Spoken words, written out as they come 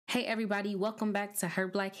Hey everybody, welcome back to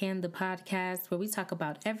HerBlackHand, the podcast where we talk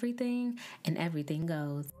about everything and everything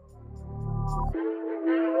goes.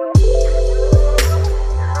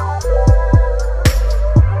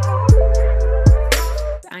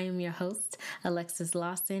 I am your host, Alexis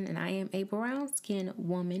Lawson, and I am a brown-skinned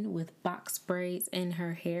woman with box braids in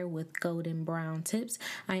her hair with golden brown tips.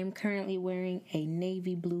 I am currently wearing a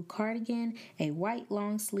navy blue cardigan, a white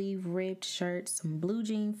long-sleeve ribbed shirt, some blue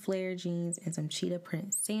jean flare jeans, and some cheetah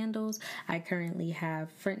print sandals. I currently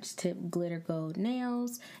have French tip glitter gold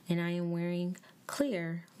nails, and I am wearing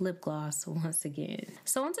clear lip gloss once again.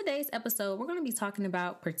 So on today's episode, we're going to be talking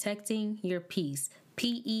about protecting your peace.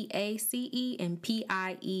 P-E-A-C-E and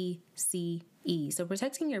P-I-E-C-E. So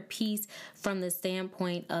protecting your peace from the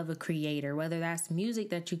standpoint of a creator, whether that's music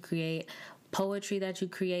that you create, poetry that you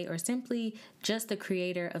create, or simply just the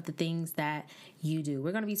creator of the things that you do.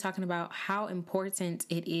 We're going to be talking about how important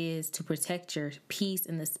it is to protect your peace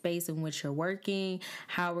in the space in which you're working,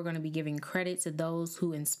 how we're going to be giving credit to those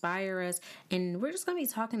who inspire us, and we're just going to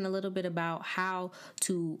be talking a little bit about how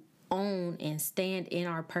to own and stand in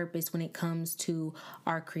our purpose when it comes to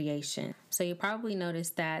our creation. So you probably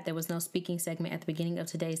noticed that there was no speaking segment at the beginning of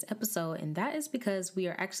today's episode, and that is because we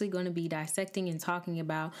are actually going to be dissecting and talking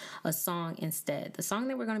about a song instead. The song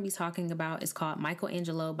that we're going to be talking about is called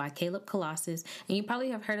Michelangelo by Caleb Colossus, and you probably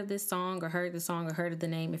have heard of this song or heard of the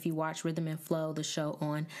name if you watch Rhythm and Flow, the show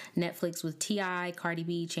on Netflix with T.I., Cardi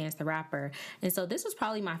B, Chance the Rapper. And so this was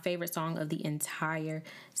probably my favorite song of the entire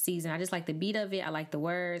season. I just like the beat of it. I like the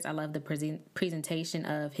words. I love the presentation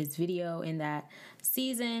of his video in that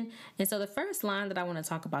season. And so the first line that I want to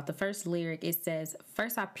talk about, the first lyric, it says,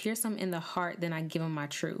 "First I pierce him in the heart, then I give him my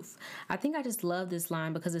truth." I think I just love this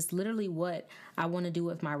line because it's literally what I want to do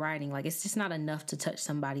with my writing. Like, it's just not enough to touch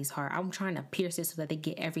somebody's heart. I'm trying to pierce it so that they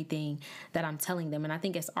get everything that I'm telling them. And I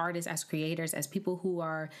think as artists, as creators, as people who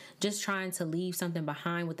are just trying to leave something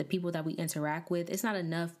behind with the people that we interact with, it's not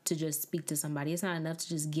enough to just speak to somebody. It's not enough to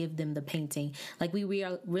just give them the painting. Like, we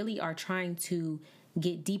really are trying to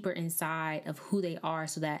get deeper inside of who they are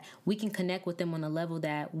so that we can connect with them on a level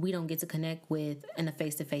that we don't get to connect with in a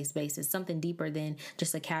face-to-face basis, something deeper than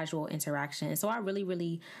just a casual interaction. And so I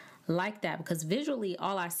really like that because visually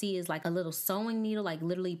all I see is like a little sewing needle, like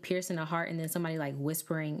literally piercing a heart, and then somebody like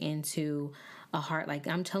whispering into a heart, like,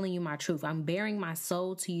 I'm telling you my truth. I'm bearing my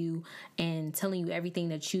soul to you and telling you everything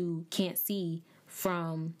that you can't see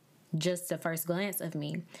from just the first glance of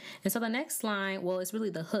me. And so the next line, well, it's really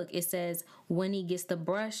the hook. It says, "When he gets the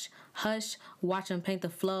brush, hush, watch him paint the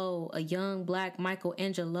flow. A young black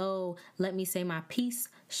Michelangelo, let me say my piece,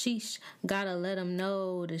 sheesh, gotta let him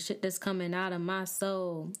know the shit that's coming out of my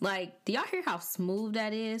soul." Like, do y'all hear how smooth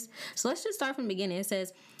that is? So let's just start from the beginning. It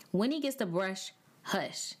says, "When he gets the brush,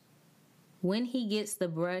 hush." When he gets the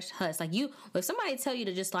brush, hush. Like, if somebody tell you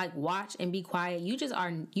to just like watch and be quiet, you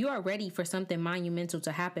are ready for something monumental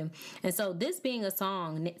to happen. And so this being a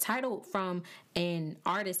song titled from an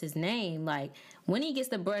artist's name, like, when he gets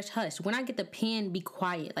the brush, hush. When I get the pen, be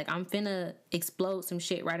quiet. Like, I'm finna explode some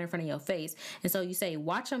shit right in front of your face. And so you say,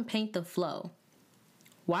 watch him paint the flow.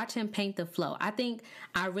 Watch him paint the flow. I think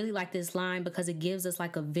I really like this line because it gives us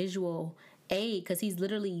like a visual aid, because he's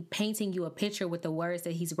literally painting you a picture with the words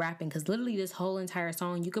that he's rapping. Because literally this whole entire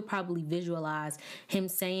song, you could probably visualize him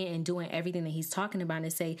saying and doing everything that he's talking about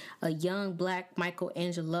and say, "A young black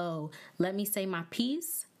Michelangelo, let me say my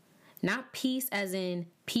piece." Not peace as in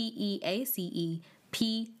P-E-A-C-E,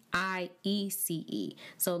 P-I-E-C-E.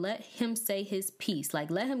 So let him say his piece.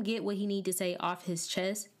 Like, let him get what he need to say off his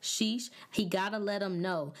chest. Sheesh. He gotta let him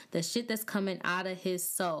know the shit that's coming out of his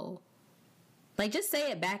soul. Like, just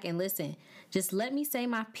say it back and listen. Just let me say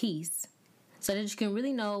my piece so that you can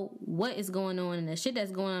really know what is going on and the shit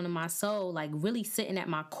that's going on in my soul, like really sitting at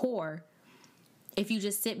my core. If you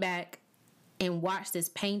just sit back and watch this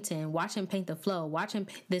painting, watch him paint the flow, watch him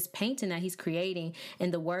this painting that he's creating,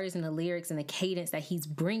 and the words and the lyrics and the cadence that he's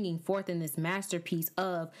bringing forth in this masterpiece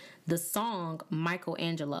of the song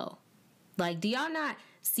Michelangelo. Like, do y'all not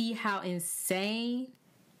see how insane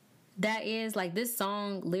that is? Like, this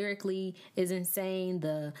song lyrically is insane.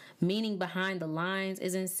 The meaning behind the lines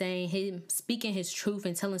is insane. Him speaking his truth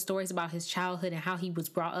and telling stories about his childhood and how he was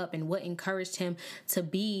brought up and what encouraged him to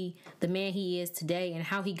be the man he is today, and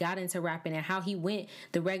how he got into rapping and how he went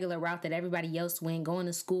the regular route that everybody else went, going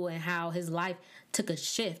to school, and how his life took a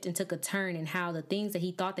shift and took a turn, and how the things that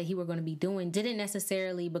he thought that he were going to be doing didn't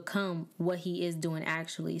necessarily become what he is doing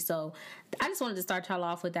actually. So I just wanted to start y'all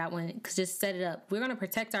off with that one, because just set it up. We're going to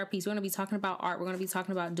protect our peace. We're going to be talking about art. We're going to be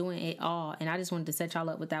talking about doing it all. And I just wanted to set y'all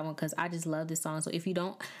up with that one because I just love this song. So if you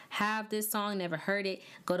don't have this song, never heard it,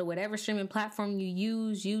 go to whatever streaming platform you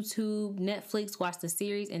use, YouTube, Netflix, watch the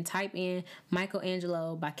series, and type in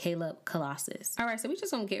Michelangelo by Caleb Colossus. All right, so we're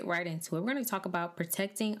just going to get right into it. We're going to talk about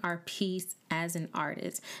protecting our peace as an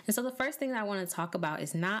artist. And so the first thing that I want to talk about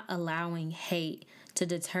is not allowing hate to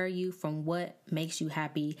deter you from what makes you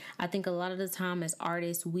happy. I think a lot of the time as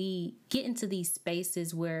artists, we get into these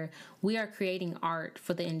spaces where we are creating art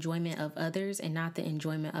for the enjoyment of others and not the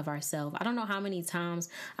enjoyment of ourselves. I don't know how many times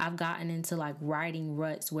I've gotten into like writing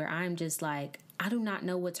ruts where I'm just like, I do not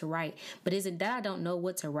know what to write. But is it that I don't know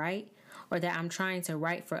what to write, or that I'm trying to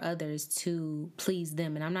write for others to please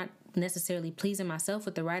them, and I'm not necessarily pleasing myself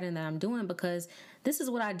with the writing that I'm doing, because this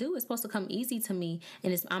is what I do. It's supposed to come easy to me,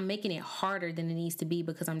 and I'm making it harder than it needs to be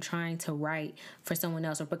because I'm trying to write for someone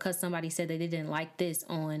else, or because somebody said that they didn't like this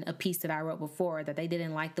on a piece that I wrote before, or that they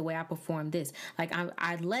didn't like the way I performed this. Like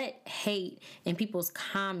I let hate and people's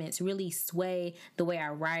comments really sway the way I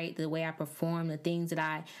write, the way I perform, the things that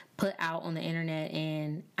I put out on the internet.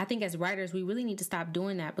 And I think as writers, we really need to stop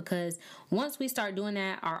doing that, because once we start doing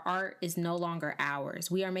that, our art is no longer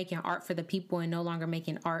ours. We are making art for the people and no longer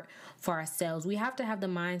making art for ourselves. We have to have the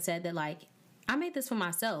mindset that, like, I made this for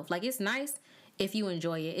myself. Like, it's nice if you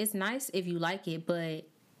enjoy it. It's nice if you like it, but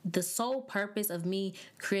the sole purpose of me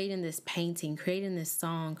creating this painting, creating this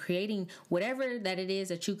song, creating whatever that it is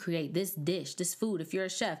that you create, this dish, this food, if you're a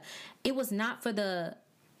chef, it was not for the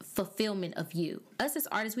fulfillment of you. Us as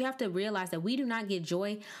artists, we have to realize that we do not get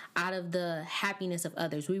joy out of the happiness of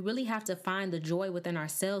others. We really have to find the joy within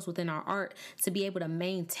ourselves, within our art, to be able to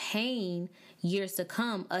maintain years to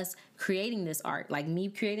come us creating this art. Like me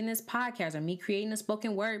creating this podcast, or me creating a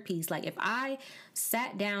spoken word piece. Like if I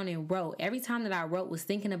sat down and wrote, every time that I wrote was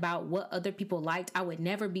thinking about what other people liked, I would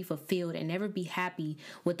never be fulfilled and never be happy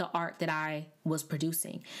with the art that I was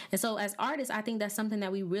producing. And so as artists, I think that's something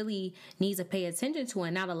that we really need to pay attention to,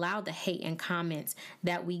 and not allow the hate and comments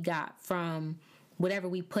that we got from whatever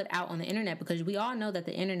we put out on the internet, because we all know that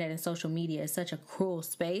the internet and social media is such a cruel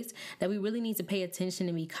space that we really need to pay attention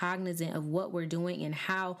and be cognizant of what we're doing and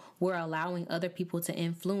how we're allowing other people to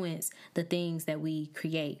influence the things that we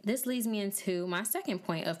create. This leads me into my second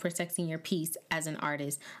point of protecting your peace as an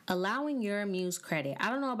artist, allowing your muse credit. I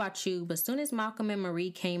don't know about you, but as soon as Malcolm and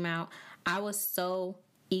Marie came out, I was so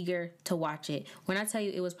eager to watch it. When I tell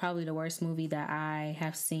you, it was probably the worst movie that I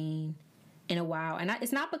have seen in a while. And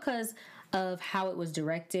it's not because of how it was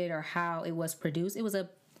directed or how it was produced. It was a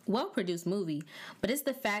well-produced movie, but it's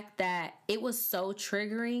the fact that it was so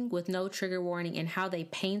triggering with no trigger warning, and how they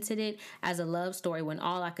painted it as a love story when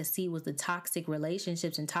all I could see was the toxic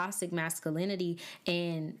relationships and toxic masculinity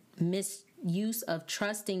and misuse of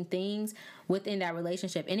trusting things within that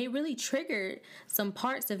relationship. And it really triggered some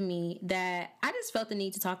parts of me that I just felt the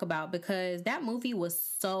need to talk about, because that movie was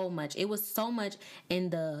so much. It was so much in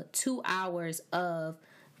the 2 hours of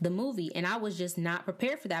the movie, and I was just not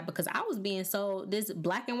prepared for that, because I was being sold this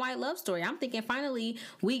black and white love story. I'm thinking finally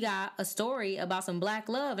we got a story about some black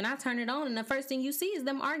love, and I turn it on and the first thing you see is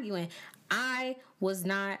them arguing. I was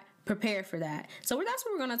not prepared for that. So that's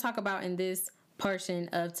what we're going to talk about in this portion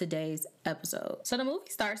of today's episode. So the movie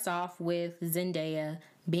starts off with Zendaya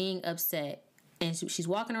being upset, and she's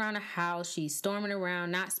walking around the house, she's storming around,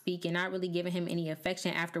 not speaking, not really giving him any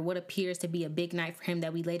affection after what appears to be a big night for him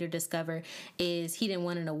that we later discover is he didn't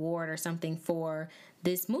win an award or something for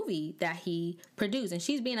this movie that he produced. And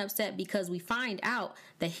she's being upset because we find out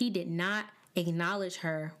that he did not acknowledge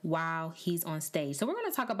her while he's on stage. So we're going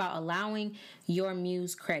to talk about allowing your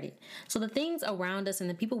muse credit. So the things around us and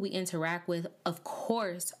the people we interact with, of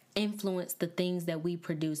course, influence the things that we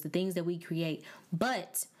produce, the things that we create.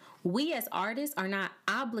 But we as artists are not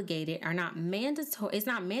obligated, are not mandatory. It's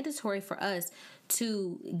not mandatory for us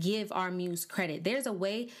to give our muse credit. There's a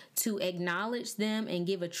way to acknowledge them and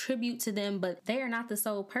give a tribute to them, but they are not the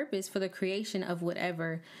sole purpose for the creation of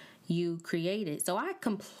whatever you created. So I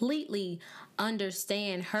completely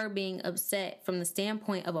understand her being upset from the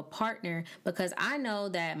standpoint of a partner, because I know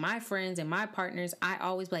that my friends and my partners, I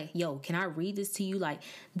always be like, yo, can I read this to you? Like,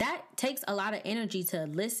 that takes a lot of energy to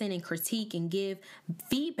listen and critique and give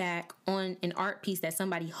feedback on an art piece that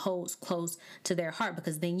somebody holds close to their heart,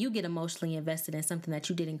 because then you get emotionally invested in something that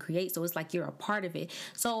you didn't create. So it's like you're a part of it.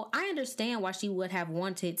 So I understand why she would have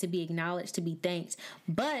wanted to be acknowledged, to be thanked,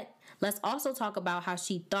 but let's also talk about how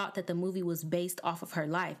she thought that the movie was based off of her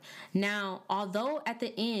life. Now, although at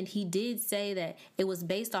the end he did say that it was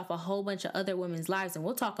based off a whole bunch of other women's lives, and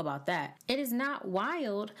we'll talk about that, it is not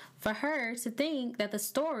wild for her to think that the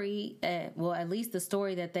story, well, at least the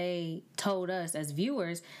story that they told us as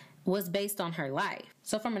viewers, was based on her life.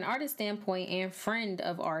 So from an artist standpoint and friend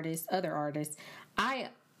of artists, other artists, I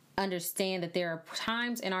understand that there are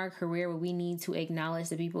times in our career where we need to acknowledge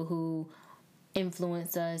the people who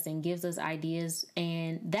influence us and gives us ideas,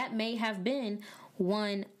 and that may have been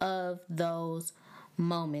one of those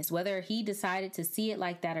moments. Whether he decided to see it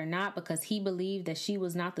like that or not, because he believed that she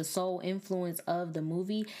was not the sole influence of the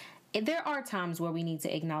movie, there are times where we need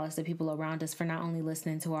to acknowledge the people around us for not only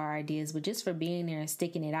listening to our ideas, but just for being there and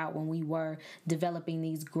sticking it out when we were developing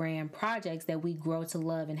these grand projects that we grow to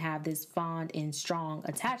love and have this fond and strong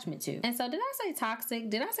attachment to. And so did I say toxic?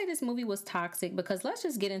 Did I say this movie was toxic? Because let's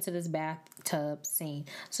just get into this bathtub scene.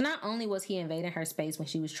 So not only was he invading her space when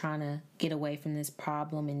she was trying to get away from this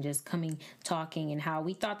problem and just talking, and how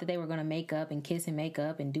we thought that they were going to make up and kiss and make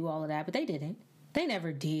up and do all of that, but they didn't. They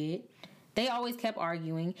never did. They always kept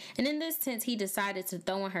arguing. And in this sense, he decided to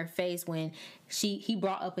throw in her face when he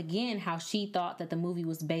brought up again how she thought that the movie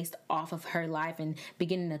was based off of her life, and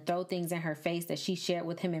beginning to throw things in her face that she shared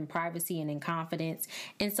with him in privacy and in confidence.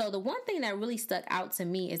 And so the one thing that really stuck out to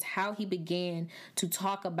me is how he began to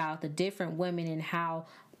talk about the different women and how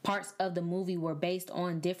parts of the movie were based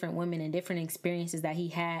on different women and different experiences that he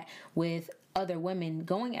had with other women,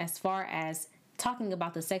 going as far as talking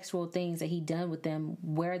about the sexual things that he done with them,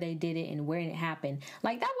 where they did it and where it happened.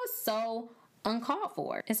 Like, that was so uncalled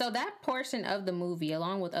for. And so that portion of the movie,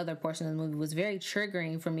 along with other portions of the movie, was very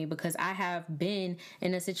triggering for me, because I have been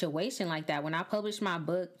in a situation like that. When I published my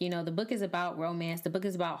book, the book is about romance, the book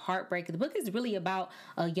is about heartbreak, the book is really about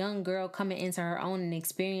a young girl coming into her own and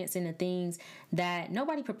experiencing the things that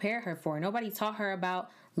nobody prepared her for. Nobody taught her about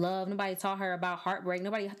love. Nobody taught her about heartbreak.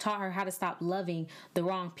 Nobody taught her how to stop loving the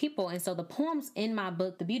wrong people. And so the poems in my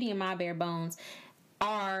book, The Beauty in My Bare Bones,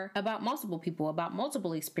 are about multiple people, about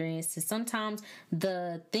multiple experiences. Sometimes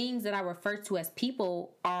the things that I refer to as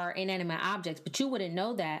people are inanimate objects, but you wouldn't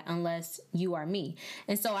know that unless you are me.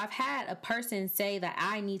 And so I've had a person say that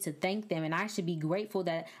I need to thank them and I should be grateful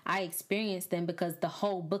that I experienced them, because the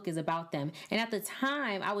whole book is about them. And at the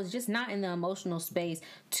time, I was just not in the emotional space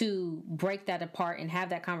to break that apart and have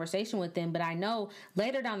that conversation with them. But I know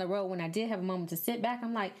later down the road, when I did have a moment to sit back,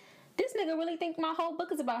 I'm like, this nigga really think my whole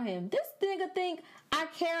book is about him. This nigga think I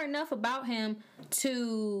care enough about him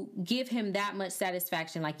to give him that much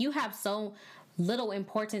satisfaction. Like, you have so little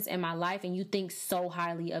importance in my life, and you think so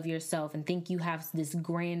highly of yourself and think you have this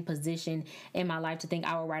grand position in my life to think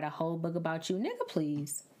I will write a whole book about you. Nigga,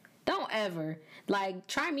 please. Don't ever. Like,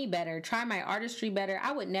 try me better. Try my artistry better.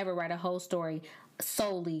 I would never write a whole story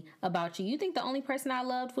solely about you. You think the only person I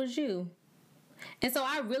loved was you. And so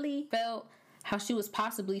I really felt how she was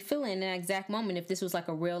possibly feeling in that exact moment if this was like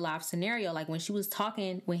a real life scenario. Like when he was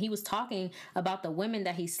talking about the women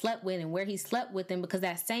that he slept with and where he slept with them, because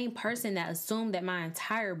that same person that assumed that my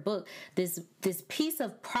entire book, this piece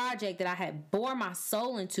of project that I had bore my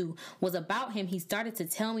soul into, was about him, he started to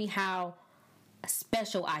tell me how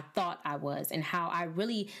special I thought I was and how I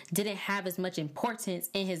really didn't have as much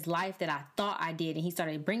importance in his life that I thought I did. And he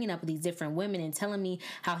started bringing up these different women and telling me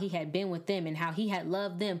how he had been with them and how he had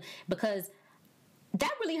loved them, because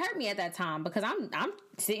that really hurt me at that time, because I'm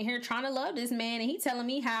sitting here trying to love this man and he's telling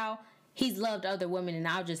me how he's loved other women and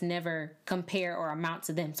I'll just never compare or amount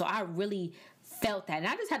to them. So I really felt that. And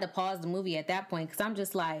I just had to pause the movie at that point, because I'm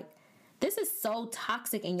just like, this is so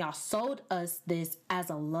toxic, and y'all sold us this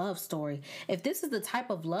as a love story. If this is the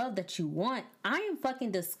type of love that you want, I am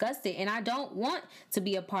fucking disgusted, and I don't want to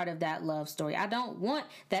be a part of that love story. I don't want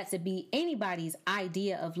that to be anybody's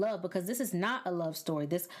idea of love, because this is not a love story.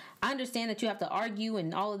 I understand that you have to argue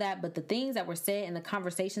and all of that, but the things that were said in the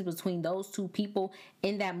conversations between those two people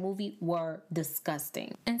in that movie were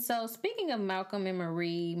disgusting. And so, speaking of Malcolm and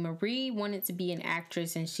Marie wanted to be an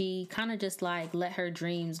actress, and she kind of just like let her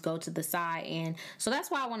dreams go to the side. And so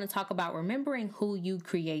that's why I want to talk about remembering who you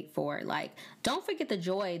create for. Like, don't forget the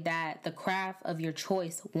joy that the craft of your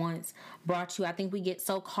choice once brought you. I think we get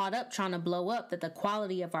so caught up trying to blow up that the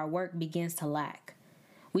quality of our work begins to lack.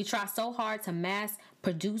 We try so hard to mass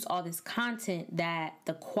produce all this content that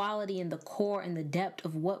the quality and the core and the depth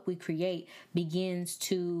of what we create begins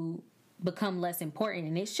to become less important,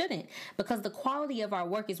 and it shouldn't, because the quality of our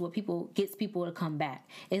work is what gets people to come back.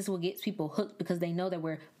 It's what gets people hooked, because they know that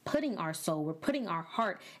we're putting our soul, we're putting our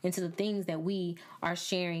heart into the things that we are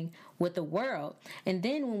sharing with the world. And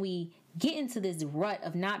then when we get into this rut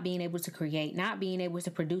of not being able to create, not being able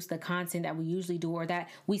to produce the content that we usually do, or that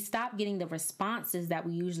we stop getting the responses that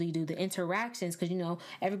we usually do, the interactions, because,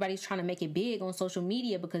 everybody's trying to make it big on social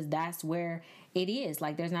media because that's where it is.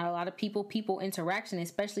 Like, there's not a lot of people interaction,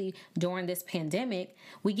 especially during this pandemic.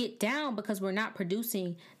 We get down because we're not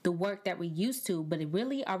producing the work that we used to. But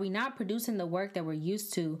really, are we not producing the work that we're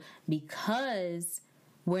used to because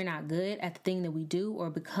we're not good at the thing that we do,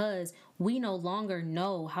 or because we no longer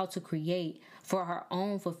know how to create for our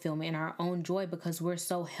own fulfillment and our own joy because we're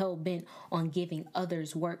so hell-bent on giving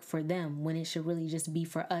others work for them when it should really just be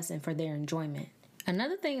for us and for their enjoyment?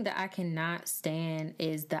 Another thing that I cannot stand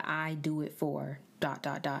is the I do it for ...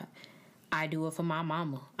 I do it for my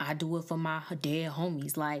mama. I do it for my dead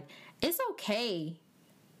homies. Like, it's okay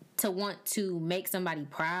to want to make somebody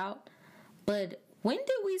proud, but when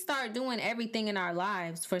did we start doing everything in our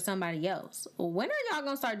lives for somebody else? When are y'all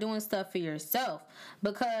gonna start doing stuff for yourself?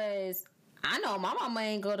 Because I know my mama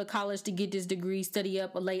ain't go to college to get this degree, study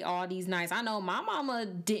up late all these nights. I know my mama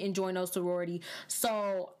didn't join no sorority.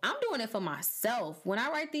 So I'm doing it for myself. When I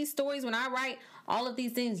write these stories, when I write all of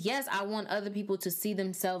these things, yes, I want other people to see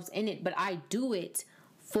themselves in it, but I do it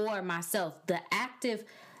for myself. The active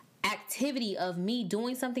activity of me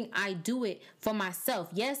doing something, I do it for myself.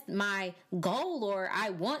 Yes, my goal, or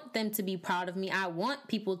I want them to be proud of me, I want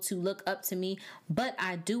people to look up to me, but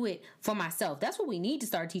I do it for myself. That's what we need to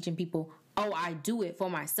start teaching people. Oh, I do it for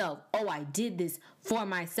myself. Oh, I did this for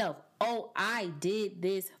myself. Oh, I did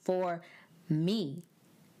this for me.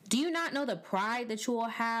 Do you not know the pride that you will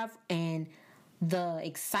have and the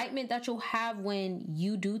excitement that you'll have when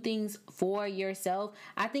you do things for yourself?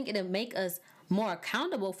 I think it'll make us more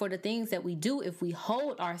accountable for the things that we do if we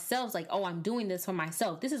hold ourselves like, oh, I'm doing this for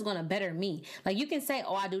myself. This is going to better me. Like, you can say,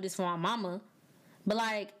 oh, I do this for my mama, but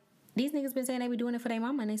like, these niggas been saying they be doing it for their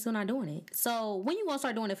mama and they still not doing it. So when you going to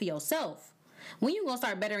start doing it for yourself? When you going to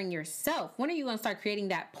start bettering yourself? When are you going to start creating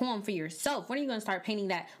that poem for yourself? When are you going to start painting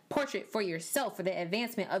that portrait for yourself, for the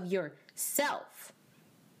advancement of yourself?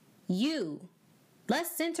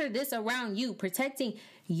 Let's center this around you, protecting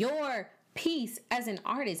your peace as an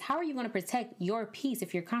artist. How are you going to protect your peace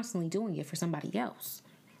if you're constantly doing it for somebody else?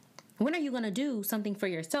 When are you going to do something for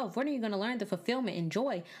yourself? When are you going to learn the fulfillment and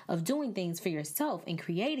joy of doing things for yourself and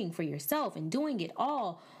creating for yourself and doing it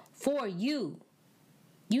all for you?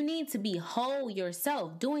 You need to be whole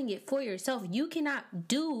yourself, doing it for yourself. You cannot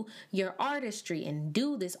do your artistry and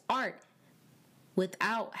do this art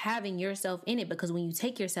without having yourself in it, because when you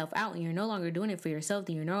take yourself out and you're no longer doing it for yourself,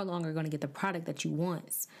 then you're no longer going to get the product that you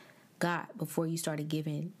once got before you started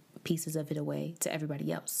giving pieces of it away to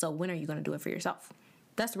everybody else. So when are you going to do it for yourself?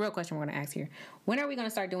 That's the real question we're going to ask here. When are we going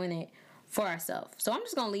to start doing it for ourselves? So I'm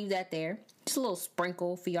just going to leave that there. Just a little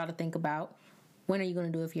sprinkle for y'all to think about. When are you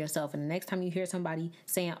going to do it for yourself? And the next time you hear somebody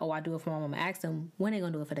saying, oh, I do it for my mama, ask them, when are they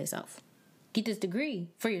going to do it for themselves? Get this degree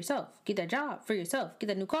for yourself. Get that job for yourself. Get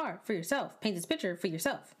that new car for yourself. Paint this picture for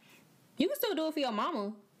yourself. You can still do it for your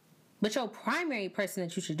mama, but your primary person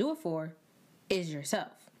that you should do it for is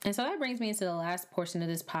yourself. And so that brings me into the last portion of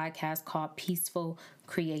this podcast called Peaceful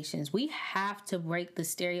Creations. We have to break the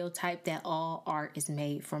stereotype that all art is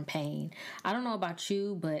made from pain. I don't know about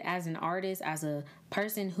you, but as an artist, as a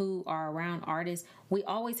person who are around artists, we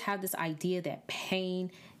always have this idea that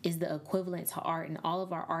pain is the equivalent to art, and all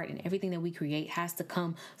of our art and everything that we create has to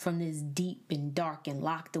come from this deep and dark and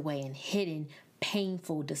locked away and hidden,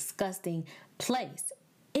 painful, disgusting place.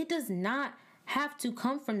 It does not have to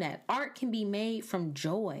come from that. Art can be made from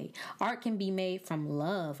joy. Art can be made from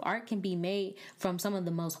love. Art can be made from some of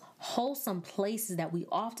the most wholesome places that we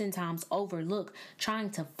oftentimes overlook, trying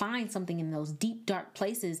to find something in those deep, dark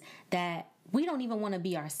places that we don't even want to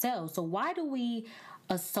be ourselves. So why do we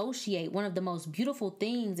associate one of the most beautiful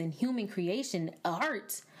things in human creation,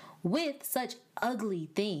 art, with such ugly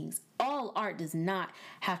things? All art does not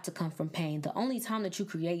have to come from pain. The only time that you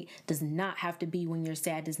create does not have to be when you're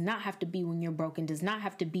sad, does not have to be when you're broken, does not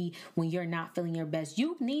have to be when you're not feeling your best.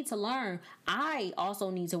 You need to learn. I also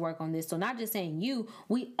need to work on this. So not just saying you,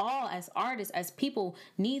 we all as artists, as people,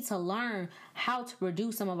 need to learn how to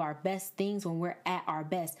produce some of our best things when we're at our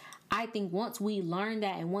best. I think once we learn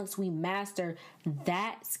that and once we master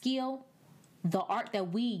that skill, the art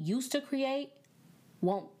that we used to create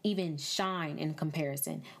won't even shine in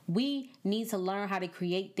comparison. We need to learn how to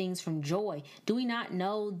create things from joy. Do we not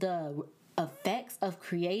know the effects of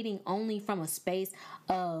creating only from a space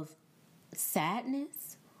of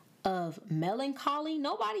sadness, of melancholy?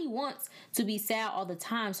 Nobody wants to be sad all the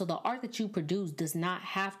time. So the art that you produce does not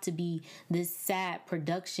have to be this sad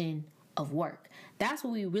production of work. That's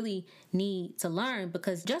what we really need to learn,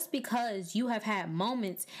 because just because you have had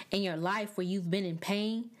moments in your life where you've been in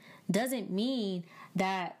pain doesn't mean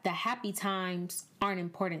that the happy times aren't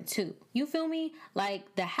important too. You feel me?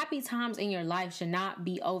 Like, the happy times in your life should not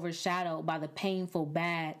be overshadowed by the painful,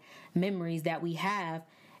 bad memories that we have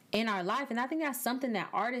in our life. And I think that's something that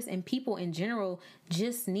artists and people in general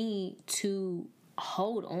just need to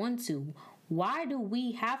hold on to. Why do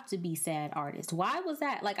we have to be sad artists? Why was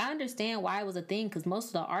that? Like, I understand why it was a thing, because most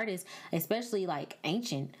of the artists, especially like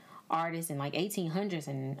ancient artists in like 1800s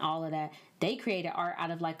and all of that, they created art out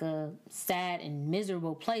of like a sad and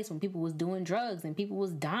miserable place when people was doing drugs and people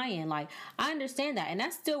was dying. Like, I understand that, and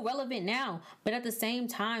that's still relevant now. But at the same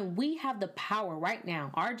time, we have the power right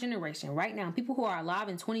now, our generation right now, people who are alive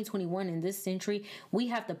in 2021 in this century, we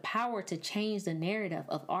have the power to change the narrative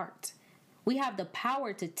of art. We have the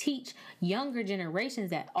power to teach younger generations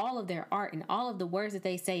that all of their art and all of the words that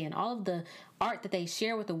they say and all of the art that they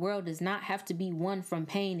share with the world does not have to be one from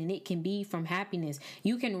pain, and it can be from happiness.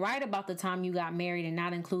 You can write about the time you got married and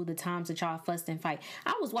not include the times that y'all fussed and fight.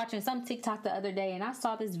 I was watching some TikTok the other day and I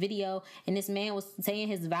saw this video, and this man was saying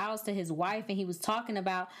his vows to his wife, and he was talking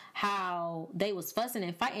about how they was fussing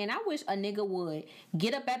and fighting. And I wish a nigga would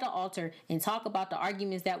get up at the altar and talk about the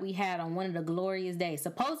arguments that we had on one of the glorious days,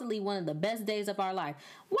 supposedly one of the best days of our life.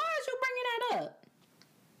 Why is you bringing that up?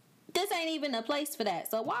 This ain't even a place for that.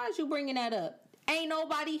 So why is you bringing that up? Ain't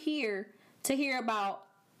nobody here to hear about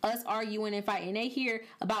us arguing and fighting. They hear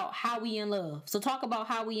about how we in love. So talk about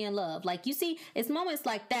how we in love. Like, you see, it's moments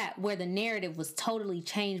like that where the narrative was totally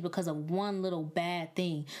changed because of one little bad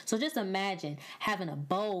thing. So just imagine having a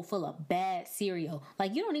bowl full of bad cereal.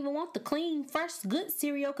 Like, you don't even want the clean, fresh, good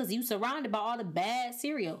cereal because you surrounded by all the bad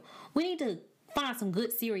cereal. We need to find some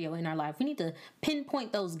good cereal in our life. We need to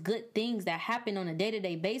pinpoint those good things that happen on a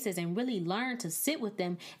day-to-day basis and really learn to sit with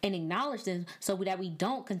them and acknowledge them, so that we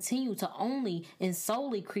don't continue to only and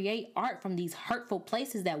solely create art from these hurtful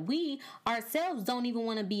places that we ourselves don't even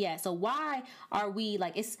want to be at. So why are we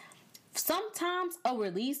like, it's sometimes a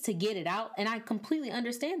release to get it out, and I completely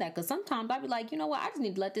understand that, because sometimes I'd be like, you know what, I just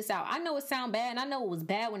need to let this out. I know it sound bad, and I know it was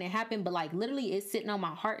bad when it happened, but like literally it's sitting on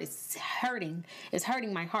my heart. It's hurting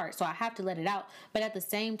my heart, so I have to let it out. But at the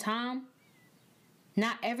same time,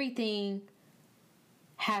 not everything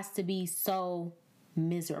has to be so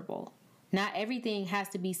miserable. Not everything has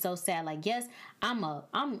to be so sad. Like, yes, I'm a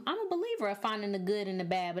believer of finding the good in the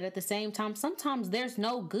bad, but at the same time, sometimes there's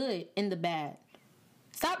no good in the bad.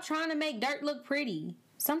 Stop trying to make dirt look pretty.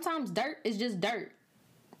 Sometimes dirt is just dirt.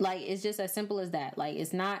 Like, it's just as simple as that. Like,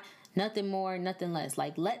 it's not nothing more, nothing less.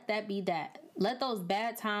 Like, let that be that. Let those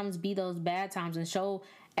bad times be those bad times, and show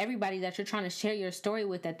everybody that you're trying to share your story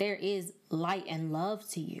with that there is light and love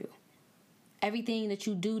to you. Everything that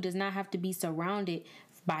you do does not have to be surrounded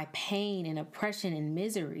by pain and oppression and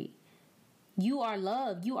misery. You are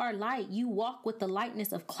love. You are light. You walk with the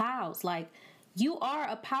lightness of clouds. Like, you are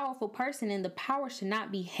a powerful person, and the power should not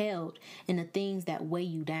be held in the things that weigh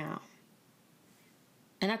you down.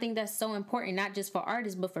 And I think that's so important, not just for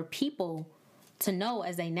artists, but for people to know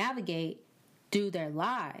as they navigate through their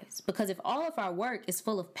lives. Because if all of our work is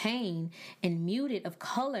full of pain and muted of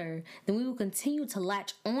color, then we will continue to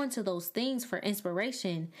latch onto those things for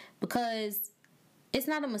inspiration, because it's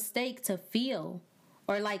not a mistake to feel,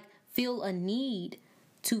 or like feel a need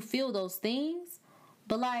to feel those things.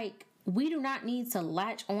 But like, we do not need to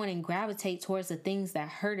latch on and gravitate towards the things that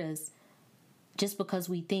hurt us just because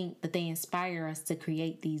we think that they inspire us to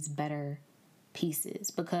create these better pieces.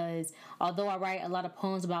 Because although I write a lot of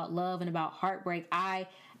poems about love and about heartbreak, I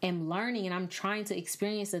am learning and I'm trying to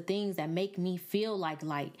experience the things that make me feel like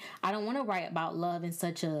light. I don't want to write about love in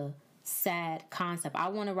such a sad concept. I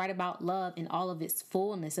want to write about love in all of its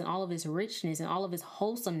fullness and all of its richness and all of its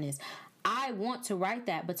wholesomeness. I want to write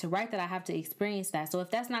that, but to write that, I have to experience that. So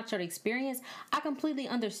if that's not your experience, I completely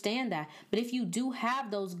understand that. But if you do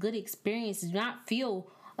have those good experiences, do not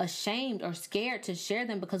feel ashamed or scared to share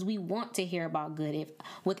them, because we want to hear about good. If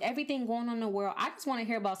with everything going on in the world, I just want to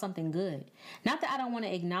hear about something good. Not that I don't want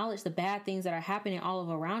to acknowledge the bad things that are happening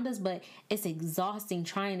all around us, but it's exhausting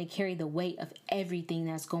trying to carry the weight of everything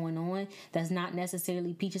that's going on that's not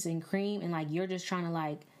necessarily peaches and cream, and like you're just trying to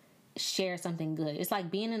like share something good. It's like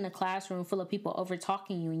being in a classroom full of people over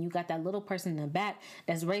talking you, and you got that little person in the back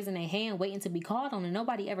that's raising their hand waiting to be called on, and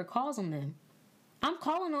nobody ever calls on them. I'm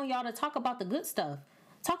calling on y'all to talk about the good stuff.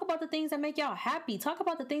 Talk about the things that make y'all happy. Talk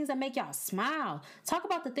about the things that make y'all smile. Talk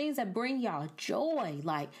about the things that bring y'all joy.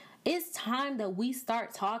 Like, it's time that we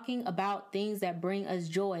start talking about things that bring us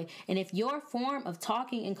joy. And if your form of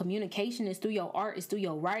talking and communication is through your art, is through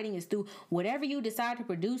your writing, is through whatever you decide to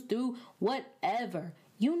produce, through whatever,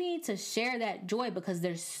 you need to share that joy, because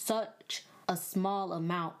there's such a small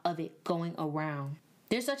amount of it going around.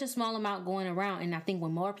 There's such a small amount going around, and I think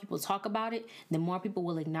when more people talk about it, then more people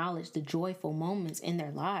will acknowledge the joyful moments in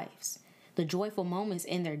their lives, the joyful moments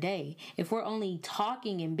in their day. If we're only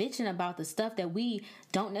talking and bitching about the stuff that we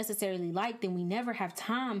don't necessarily like, then we never have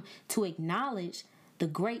time to acknowledge the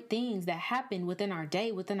great things that happen within our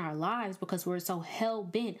day, within our lives, because we're so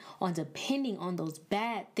hell-bent on depending on those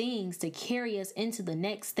bad things to carry us into the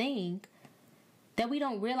next thing that we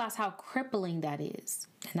don't realize how crippling that is.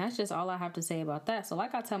 And that's just all I have to say about that. So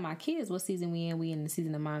like I tell my kids, what season we in the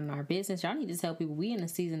season of minding our business. Y'all need to tell people we in the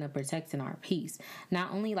season of protecting our peace.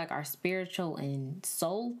 Not only like our spiritual and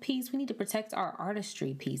soul peace, we need to protect our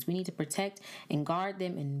artistry peace. We need to protect and guard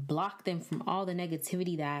them and block them from all the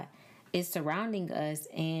negativity that is surrounding us,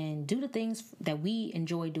 and do the things that we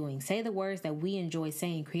enjoy doing. Say the words that we enjoy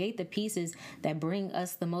saying. Create the pieces that bring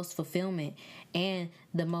us the most fulfillment and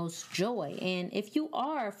the most joy. And if you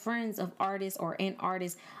are friends of artists or an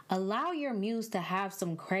artist, allow your muse to have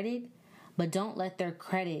some credit, but don't let their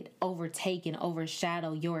credit overtake and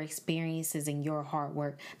overshadow your experiences and your hard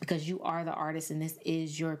work, because you are the artist and this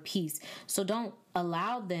is your piece. So don't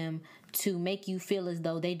allow them to make you feel as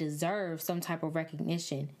though they deserve some type of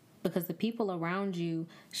recognition. Because the people around you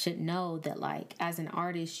should know that, like, as an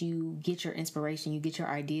artist, you get your inspiration, you get your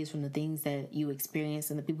ideas from the things that you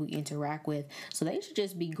experience and the people you interact with. So they should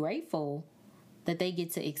just be grateful that they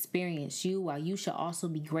get to experience you, while you should also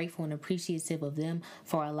be grateful and appreciative of them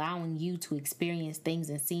for allowing you to experience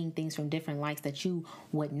things and seeing things from different lights that you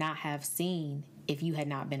would not have seen if you had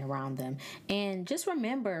not been around them. And just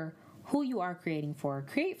remember who you are creating for.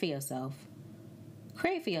 Create for yourself.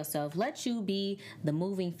 Create for yourself. Let you be the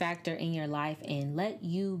moving factor in your life, and let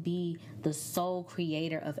you be the sole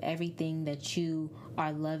creator of everything that you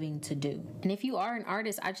are loving to do. And if you are an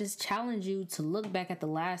artist, I just challenge you to look back at the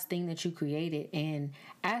last thing that you created and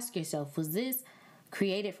ask yourself, was this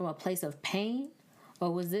created from a place of pain?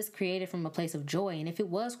 Or was this created from a place of joy? And if it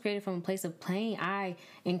was created from a place of pain, I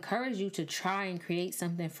encourage you to try and create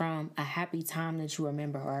something from a happy time that you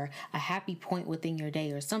remember, or a happy point within your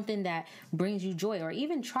day, or something that brings you joy, or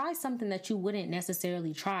even try something that you wouldn't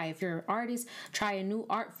necessarily try. If you're an artist, try a new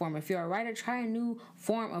art form. If you're a writer, try a new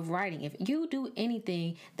form of writing. If you do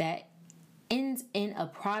anything that ends in a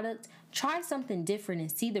product, try something different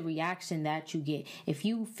and see the reaction that you get. If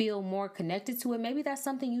you feel more connected to it, maybe that's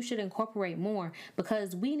something you should incorporate more,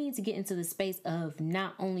 because we need to get into the space of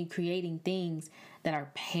not only creating things that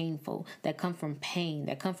are painful, that come from pain,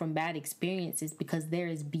 that come from bad experiences, because there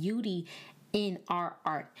is beauty in our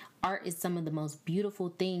art. Art is some of the most beautiful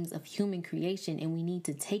things of human creation, and we need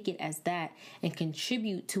to take it as that and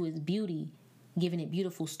contribute to its beauty, giving it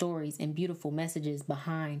beautiful stories and beautiful messages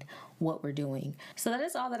behind what we're doing. So that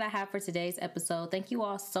is all that I have for today's episode. Thank you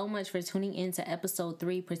all so much for tuning in to episode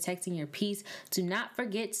 3, Protecting Your Peace. Do not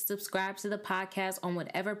forget to subscribe to the podcast on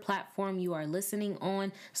whatever platform you are listening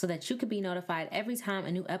on, so that you can be notified every time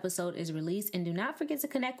a new episode is released. And do not forget to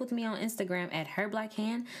connect with me on Instagram at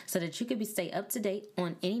HerBlackHand, so that you can stay up to date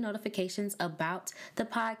on any notifications about the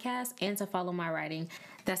podcast and to follow my writing.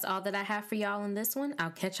 That's all that I have for y'all in this one.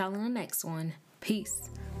 I'll catch y'all in the next one. Peace.